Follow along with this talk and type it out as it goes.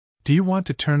Do you want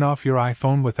to turn off your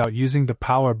iPhone without using the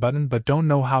power button but don't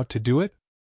know how to do it?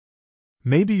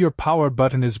 Maybe your power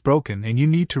button is broken and you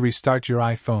need to restart your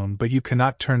iPhone but you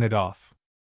cannot turn it off.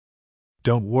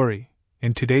 Don't worry,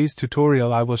 in today's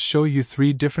tutorial I will show you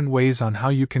 3 different ways on how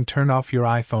you can turn off your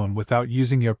iPhone without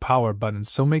using your power button,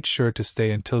 so make sure to stay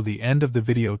until the end of the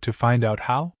video to find out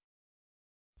how.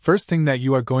 First thing that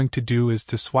you are going to do is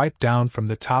to swipe down from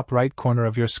the top right corner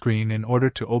of your screen in order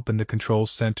to open the Control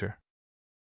Center.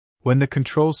 When the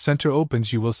Control Center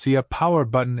opens, you will see a power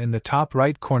button in the top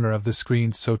right corner of the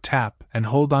screen, so tap and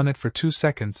hold on it for 2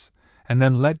 seconds, and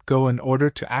then let go in order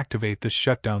to activate the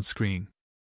shutdown screen.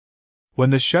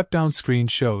 When the shutdown screen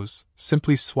shows,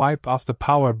 simply swipe off the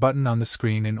power button on the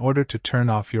screen in order to turn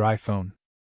off your iPhone.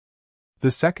 The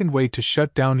second way to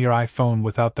shut down your iPhone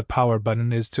without the power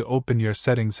button is to open your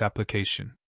Settings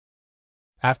application.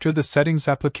 After the Settings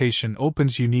application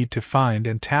opens, you need to find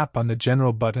and tap on the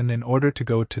General button in order to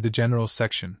go to the General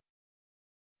section.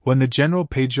 When the General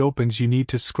page opens, you need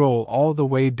to scroll all the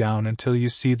way down until you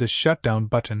see the Shutdown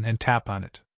button and tap on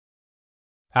it.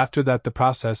 After that, the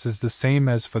process is the same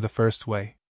as for the first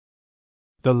way.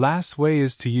 The last way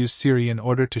is to use Siri in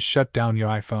order to shut down your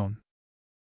iPhone.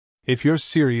 If your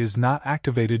Siri is not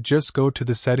activated, just go to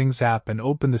the Settings app and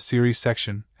open the Siri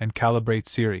section and calibrate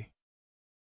Siri.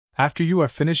 After you are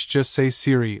finished, just say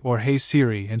Siri or Hey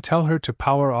Siri and tell her to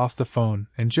power off the phone,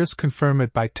 and just confirm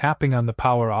it by tapping on the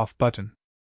power off button.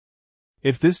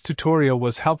 If this tutorial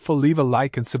was helpful, leave a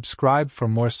like and subscribe for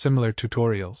more similar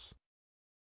tutorials.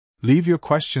 Leave your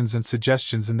questions and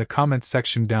suggestions in the comment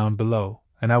section down below,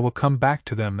 and I will come back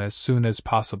to them as soon as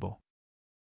possible.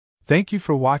 Thank you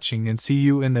for watching and see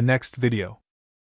you in the next video.